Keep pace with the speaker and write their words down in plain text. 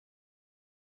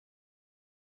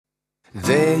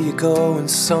There you go in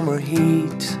summer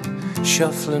heat,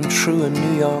 shuffling through a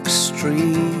New York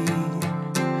street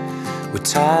with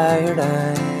tired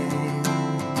eyes.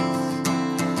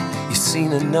 You've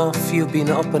seen enough, you've been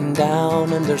up and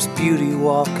down, and there's beauty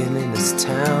walking in this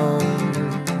town.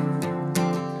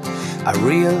 I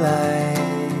realize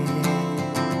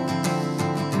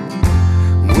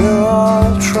we're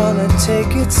all trying to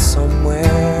take it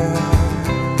somewhere.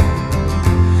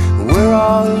 We're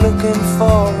all looking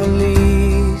for release.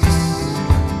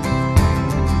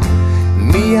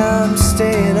 Me, I'm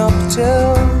staying up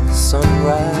till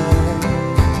sunrise,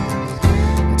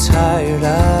 tired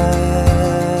eyes.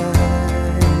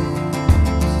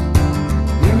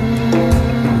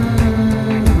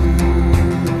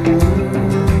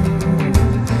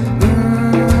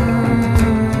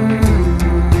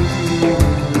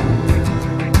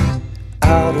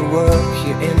 Out of work,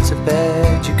 you're into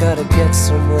bed, you gotta get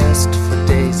some rest for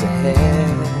days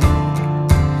ahead.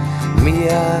 Me,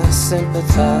 I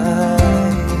sympathize.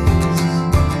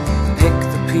 Pick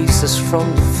the pieces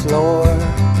from the floor,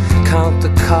 count the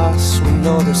costs, we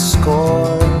know the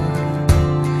score,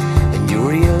 and you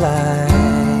realize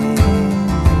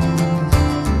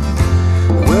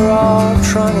we're all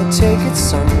trying to take it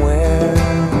somewhere.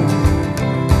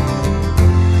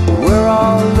 We're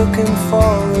all looking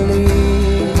for release.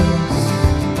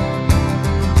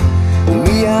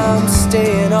 Me, I'm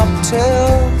staying up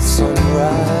till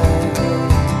sunrise,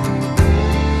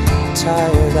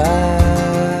 tired eyes.